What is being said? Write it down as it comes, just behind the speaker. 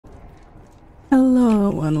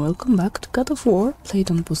Hello and welcome back to God of War, played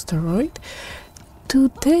on Boosteroid.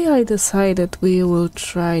 Today I decided we will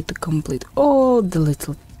try to complete all the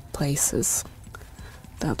little places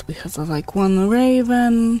that we have, like one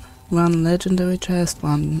raven, one legendary chest,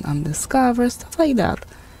 one undiscovered, stuff like that.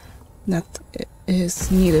 That is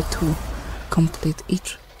needed to complete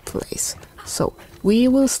each place. So we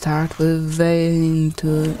will start with Way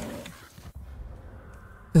to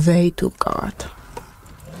Guard.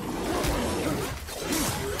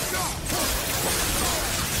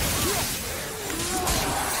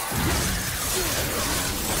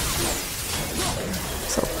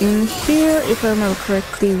 So in here, if I remember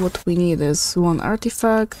correctly, what we need is one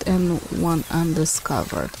artifact and one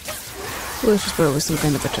undiscovered, which is probably some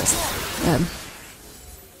kind of a chest.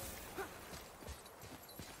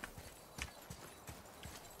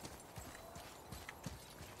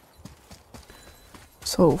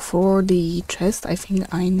 So for the chest, I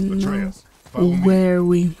think I know Atreus, where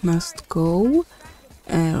we must go.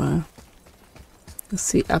 Let's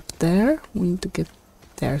see, up there. We need to get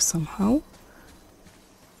there somehow.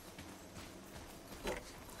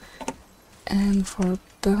 And for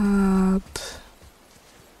that,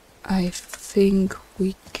 I think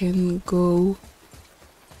we can go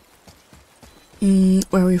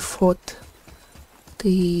where we fought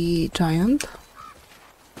the giant.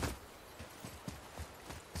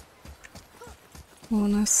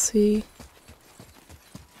 Wanna see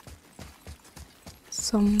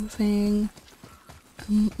something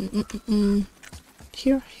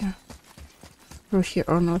here, or here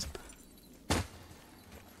or not.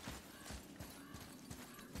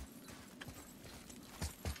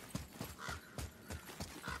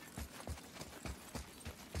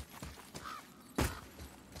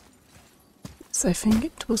 So I think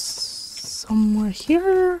it was somewhere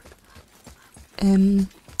here.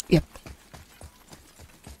 Yep.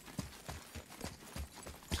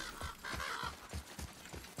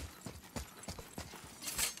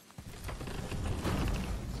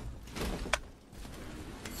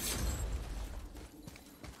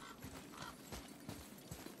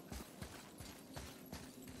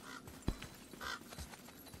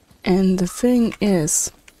 And the thing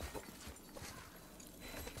is,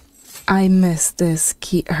 I missed this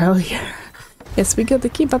key earlier. Yes, we got the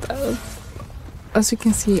key, but as you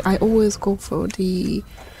can see, I always go for the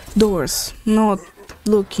doors, not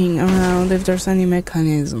looking around if there's any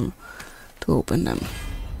mechanism to open them.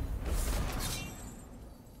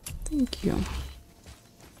 Thank you.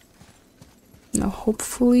 Now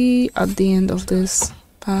hopefully at the end of this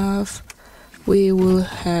path we will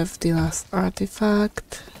have the last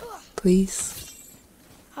artifact. Please.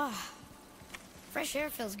 Fresh air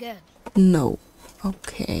feels good. No.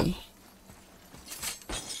 Okay.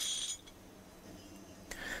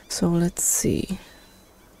 So let's see.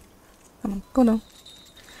 Come on, go down.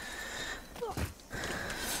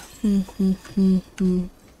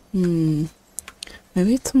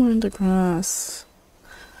 Maybe it's more in the grass.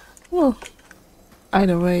 Well,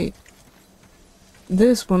 either way,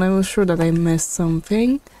 this one I was sure that I missed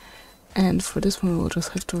something, and for this one we'll just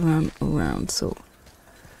have to run around. So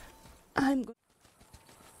I'm going.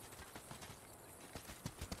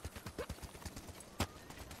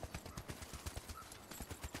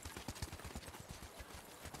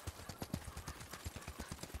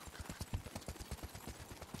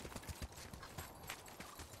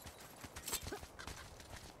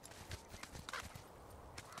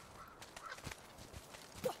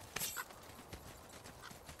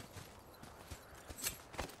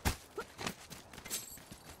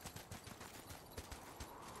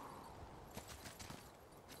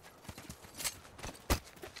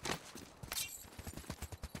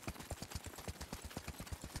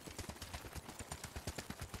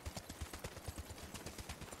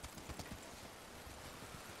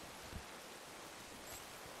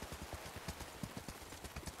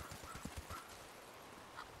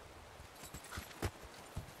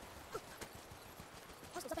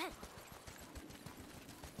 What's up ahead?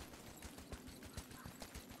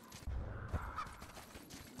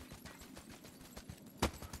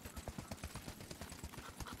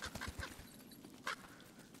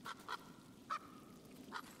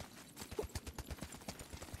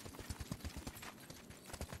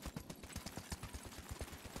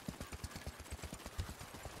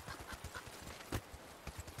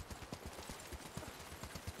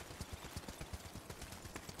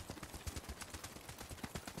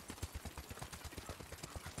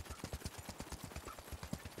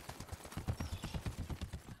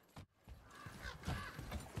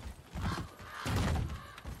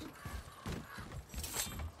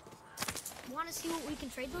 Want to see what we can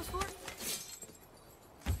trade those for?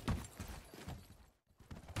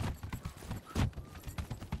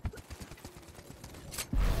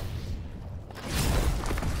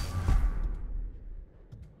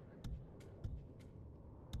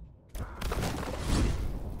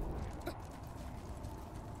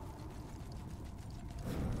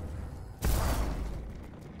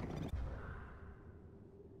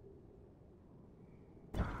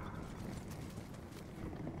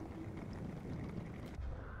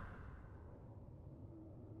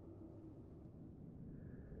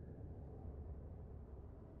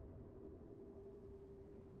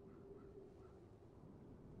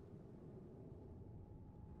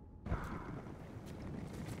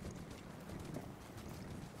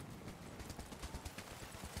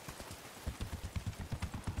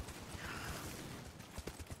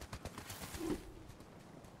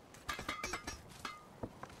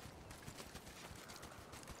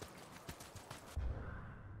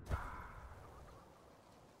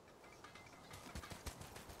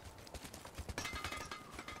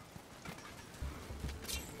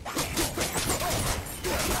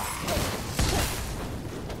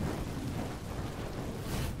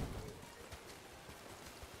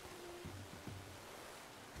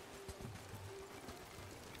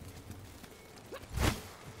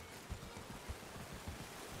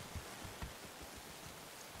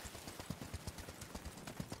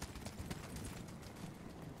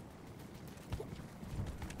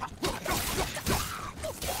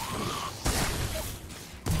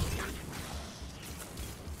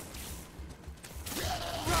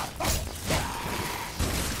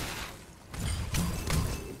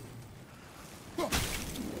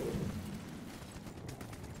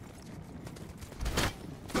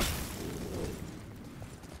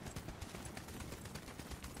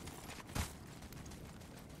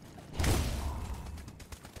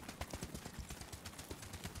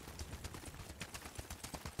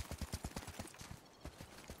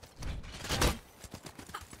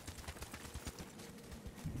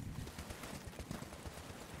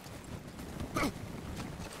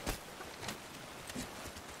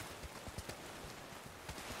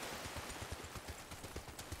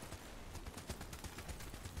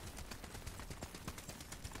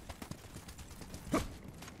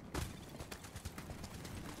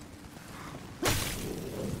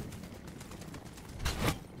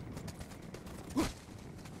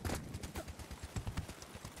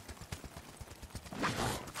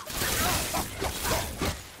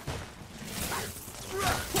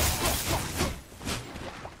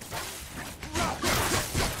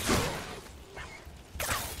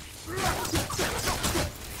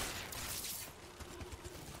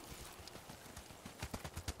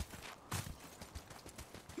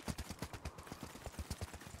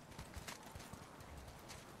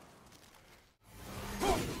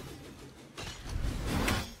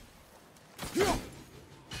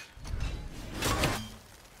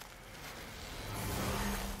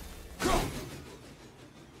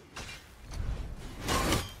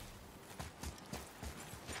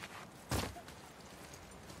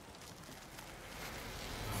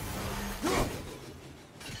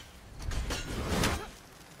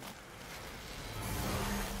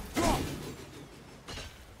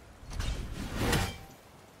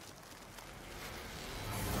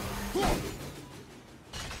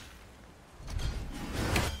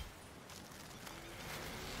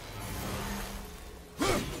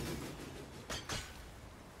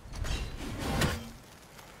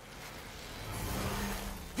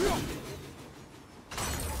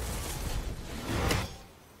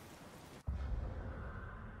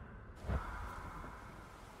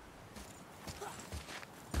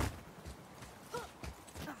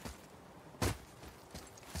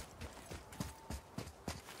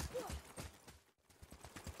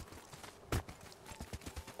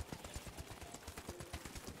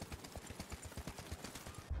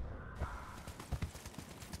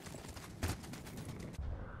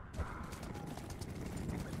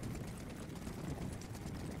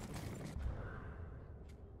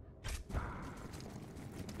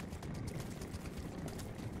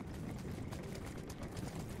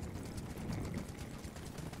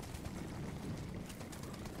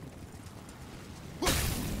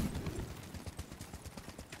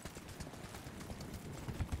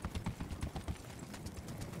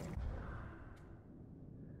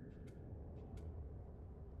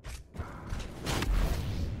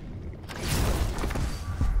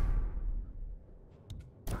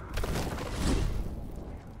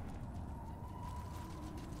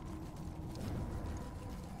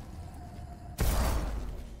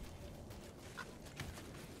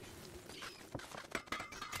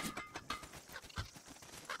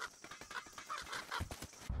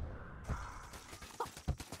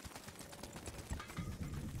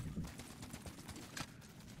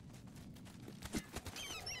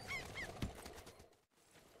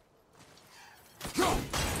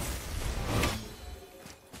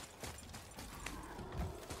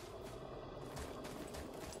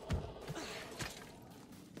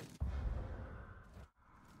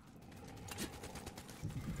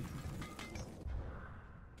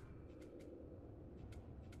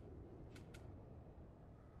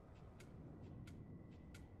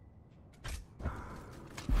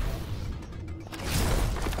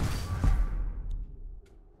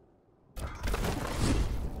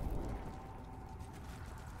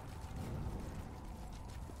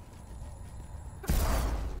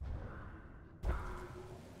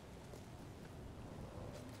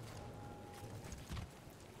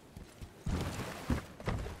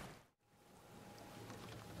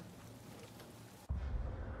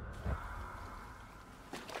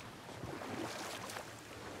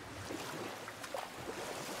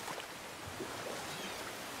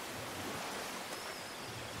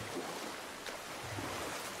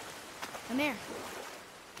 Ymir,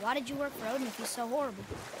 why did you work for Odin if he's so horrible?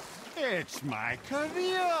 It's my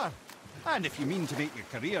career! And if you mean to make your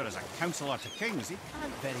career as a counsellor to kings, you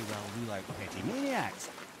can't very well rule out petty maniacs.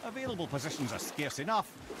 Available positions are scarce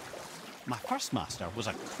enough. My first master was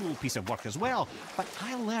a cruel piece of work as well, but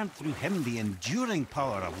I learned through him the enduring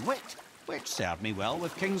power of wit, which served me well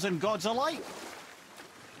with kings and gods alike.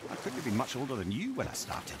 I couldn't have been much older than you when I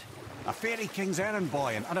started. A fairy king's errand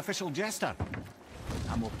boy and unofficial jester.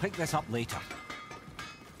 And we'll pick this up later.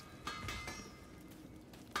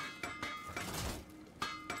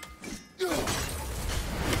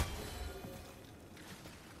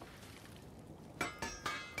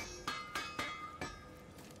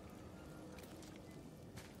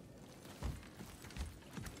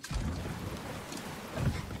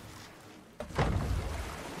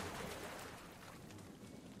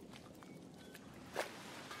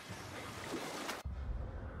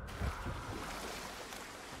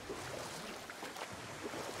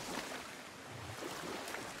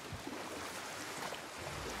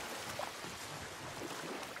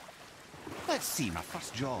 Let's see, my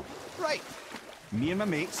first job. Right. Me and my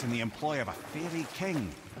mates in the employ of a fairy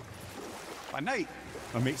king. By night,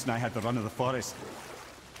 my mates and I had the run of the forest.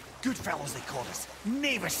 Good fellows they called us.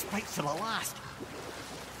 Knavish spites to the last.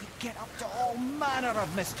 We'd get up to all manner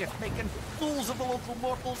of mischief, making fools of the local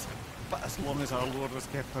mortals. But as long as our lord was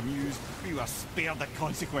kept amused, we were spared the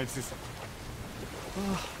consequences.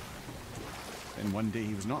 Then one day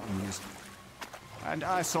he was not amused. And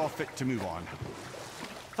I saw fit to move on.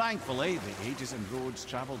 Thankfully, the ages and roads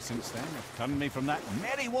travelled since then have turned me from that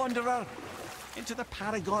merry wanderer into the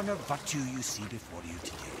paragon of virtue you see before you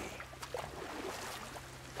today.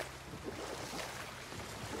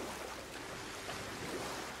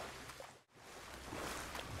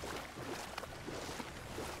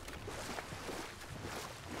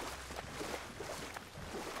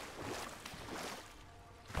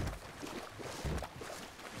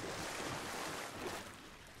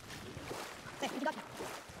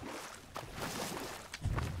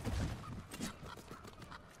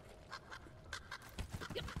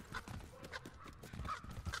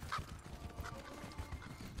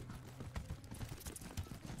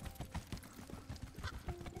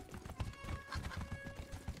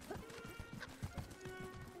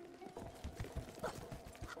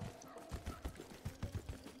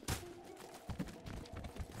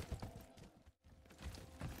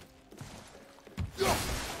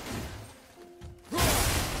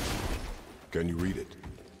 Can you read it?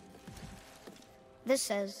 This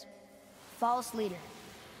says, false leader.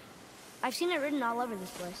 I've seen it written all over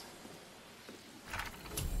this place.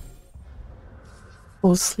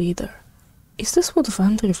 False leader. Is this what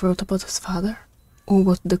Vandri wrote about his father? Or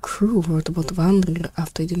what the crew wrote about Vandri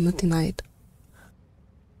after the mutinied?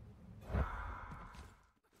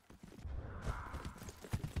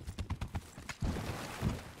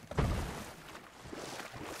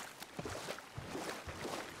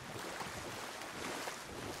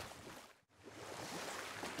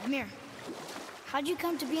 Ymir, how'd you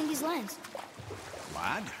come to be in these lands?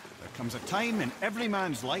 Lad, there comes a time in every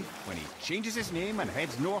man's life when he changes his name and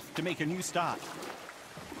heads north to make a new start.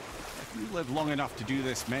 If you live long enough to do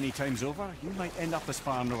this many times over, you might end up as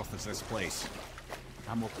far north as this place.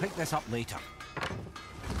 And we'll pick this up later.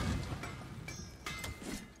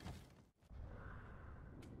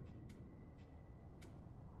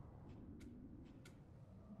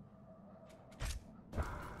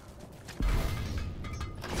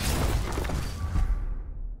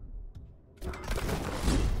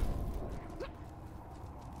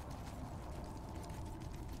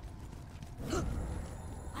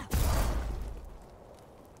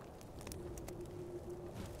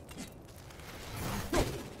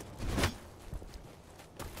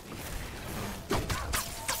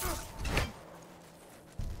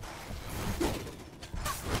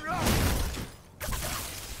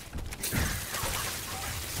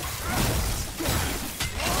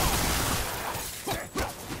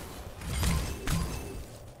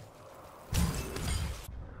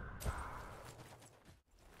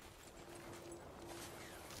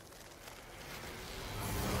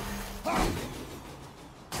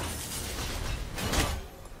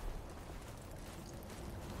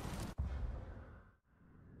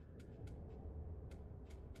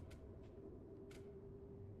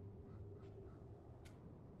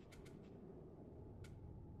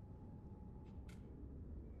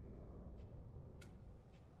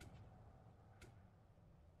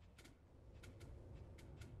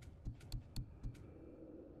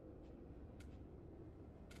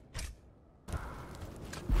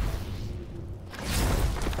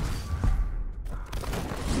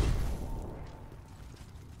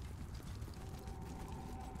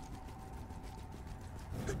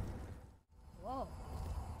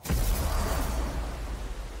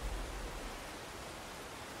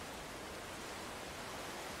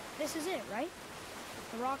 This is it, right?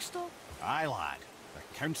 The rock stole? Aye, lad.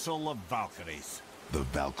 The Council of Valkyries. The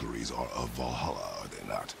Valkyries are of Valhalla, are they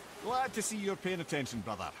not? Glad to see you're paying attention,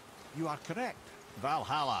 brother. You are correct.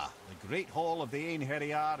 Valhalla, the great hall of the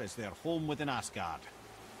Einherjar, is their home within Asgard.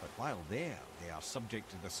 But while there, they are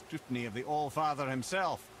subject to the scrutiny of the All-Father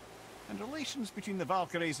himself. And relations between the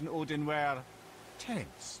Valkyries and Odin were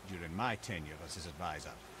tense during my tenure as his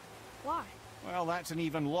advisor. Why? Well, that's an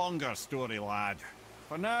even longer story, lad.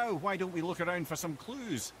 For now, why don't we look around for some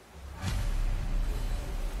clues?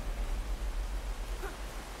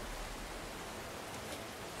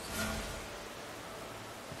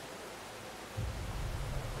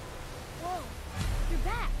 Whoa, you're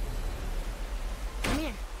back. Come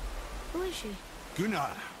here. Who is she? Gunnar,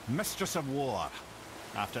 Mistress of War.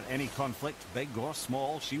 After any conflict, big or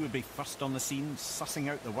small, she would be first on the scene, sussing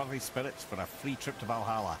out the worthy spirits for a free trip to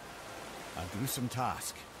Valhalla. A gruesome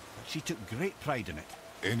task, but she took great pride in it.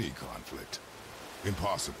 Any conflict.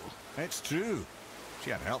 Impossible. It's true.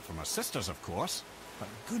 She had help from her sisters, of course, but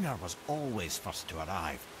Gunnar was always first to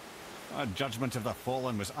arrive. Her judgment of the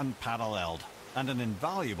fallen was unparalleled, and an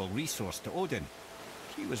invaluable resource to Odin.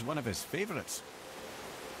 She was one of his favourites.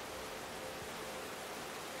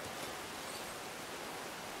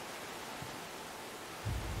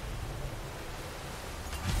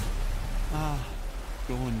 Ah,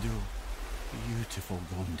 Gondul. Beautiful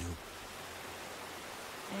Gondul.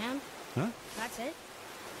 And? Huh? That's it?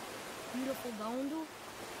 Beautiful Gondul?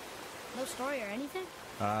 No story or anything?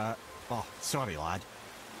 Oh, sorry, lad.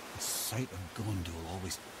 The sight of Gondul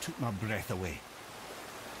always took my breath away.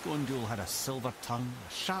 Gondul had a silver tongue,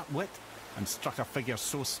 a sharp wit, and struck a figure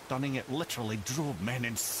so stunning it literally drove men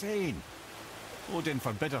insane. Odin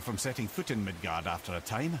forbid her from setting foot in Midgard after a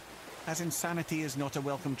time, as insanity is not a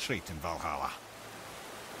welcome trait in Valhalla.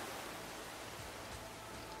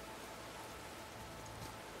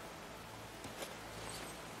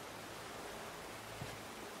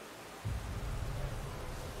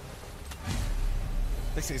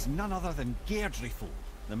 This is none other than Geirdriful,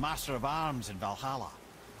 the Master of Arms in Valhalla,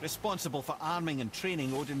 responsible for arming and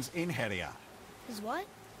training Odin's Einherjar. His what?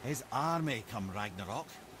 His army come Ragnarok.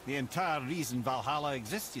 The entire reason Valhalla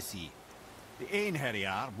exists, you see. The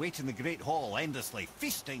Einherjar wait in the Great Hall endlessly,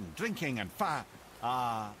 feasting, drinking, and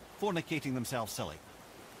fornicating themselves silly.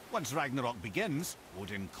 Once Ragnarok begins,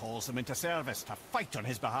 Odin calls them into service to fight on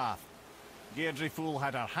his behalf. Geirdriful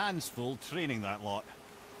had her hands full training that lot.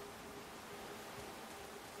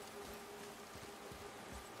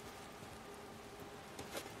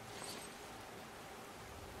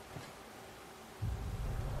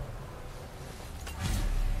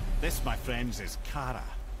 This, my friends, is Kara.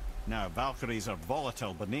 Now, Valkyries are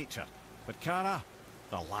volatile by nature, but Kara,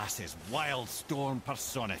 the lass is wild storm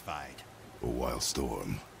personified. A wild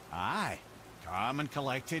storm. Aye, calm and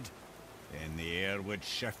collected. Then the air would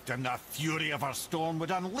shift and the fury of her storm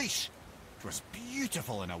would unleash. It was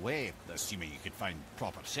beautiful in a way, assuming you could find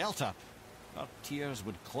proper shelter. Her tears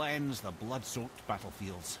would cleanse the blood-soaked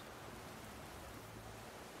battlefields.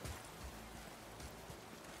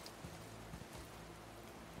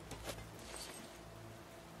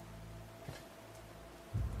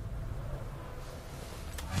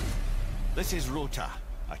 This is Rota,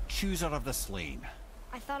 a chooser of the slain.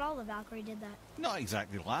 I thought all the Valkyrie did that. Not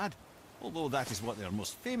exactly, lad. Although that is what they're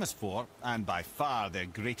most famous for, and by far their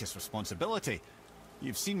greatest responsibility.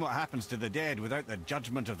 You've seen what happens to the dead without the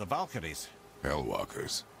judgment of the Valkyries.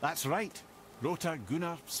 Hellwalkers. That's right. Rota,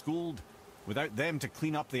 Gunnar, Skuld. Without them to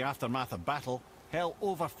clean up the aftermath of battle, hell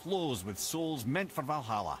overflows with souls meant for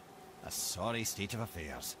Valhalla. A sorry state of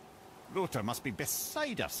affairs. Rota must be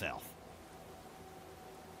beside herself.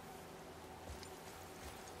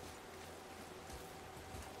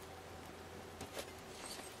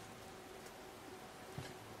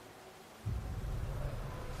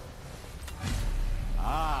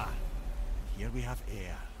 Ah, here we have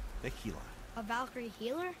Air, the healer. A Valkyrie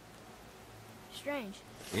healer? Strange.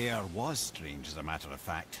 Air was strange, as a matter of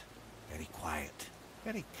fact. Very quiet,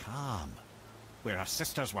 very calm. Where her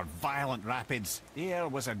sisters were violent rapids, Air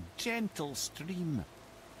was a gentle stream.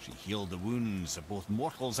 She healed the wounds of both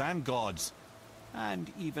mortals and gods,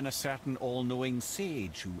 and even a certain all-knowing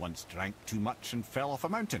sage who once drank too much and fell off a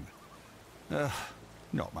mountain.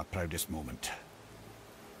 Not my proudest moment.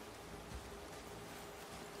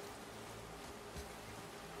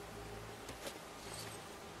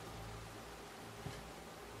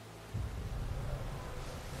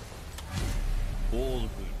 Old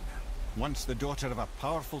Rune, once the daughter of a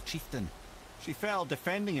powerful chieftain. She fell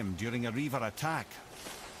defending him during a Reaver attack.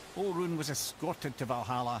 Olrun was escorted to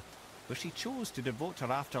Valhalla, where she chose to devote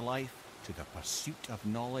her afterlife to the pursuit of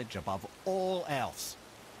knowledge above all else.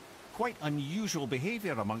 Quite unusual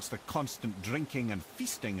behaviour amongst the constant drinking and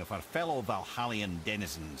feasting of her fellow Valhallian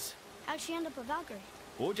denizens. How'd she end up a Valkyrie?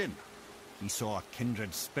 Odin. He saw a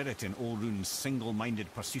kindred spirit in Olrun's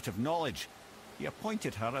single-minded pursuit of knowledge. He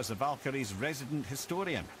appointed her as the Valkyrie's resident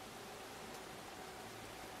historian.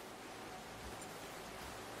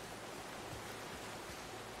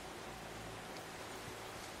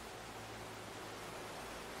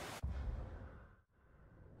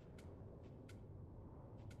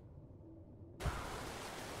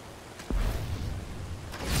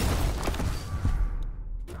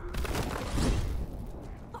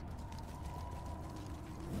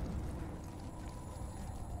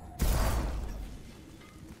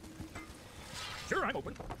 Sure, I'm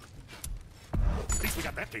open. At least we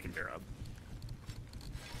got that taken care of.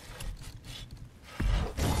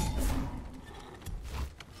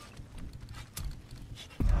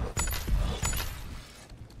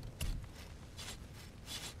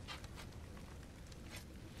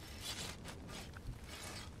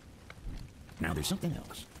 Now there's something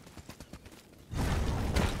else.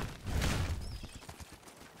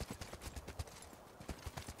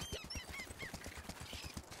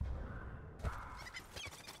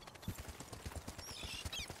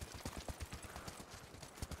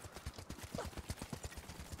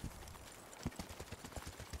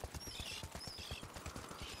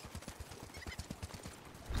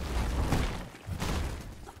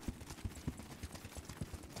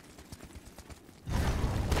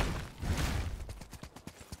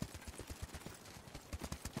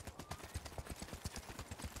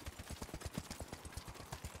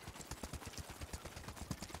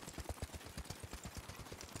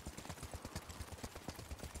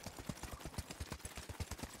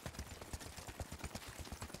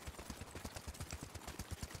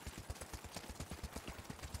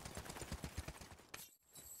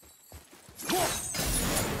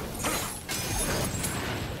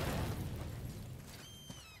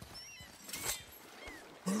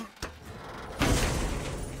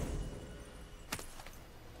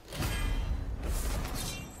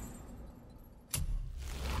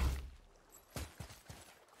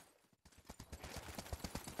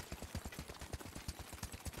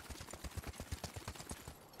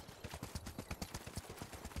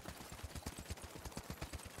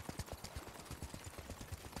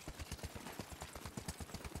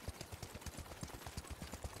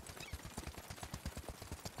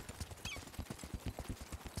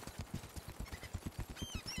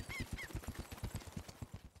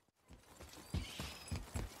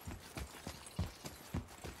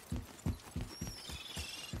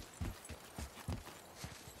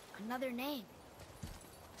 Another name.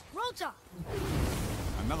 Rota!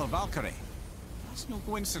 Another Valkyrie. That's no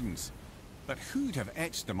coincidence. But who'd have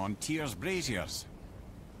etched them on Tyr's braziers?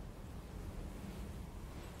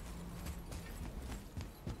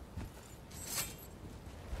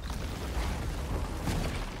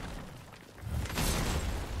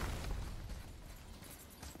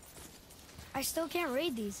 I still can't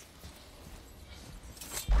read these.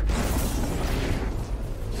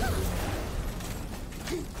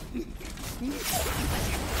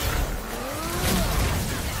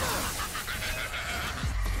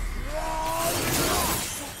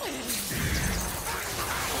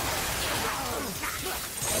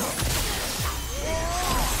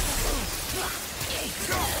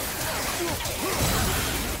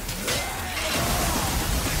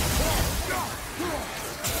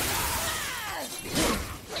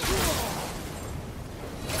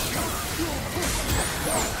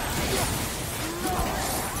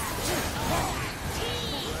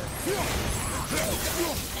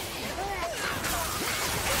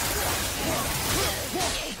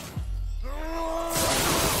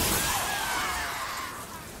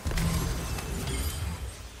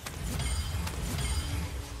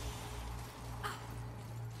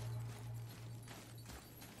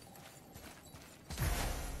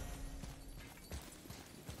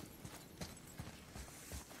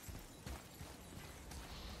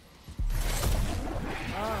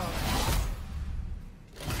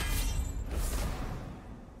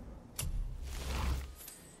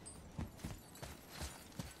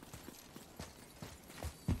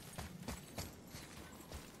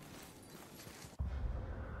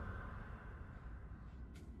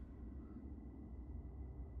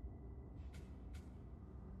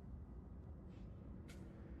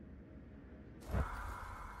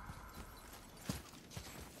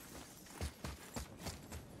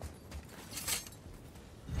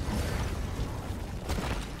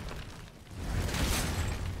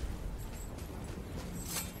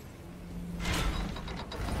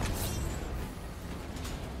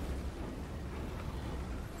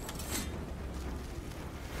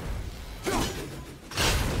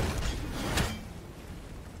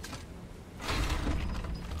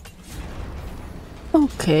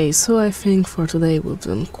 Okay, so I think for today we've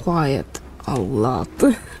done quite a lot.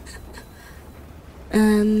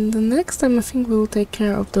 And the next time I think we'll take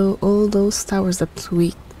care of all those towers that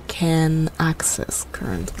we can access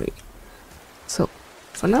currently. So,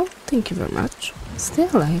 for now, thank you very much, stay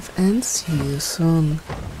alive and see you soon.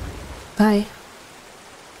 Bye!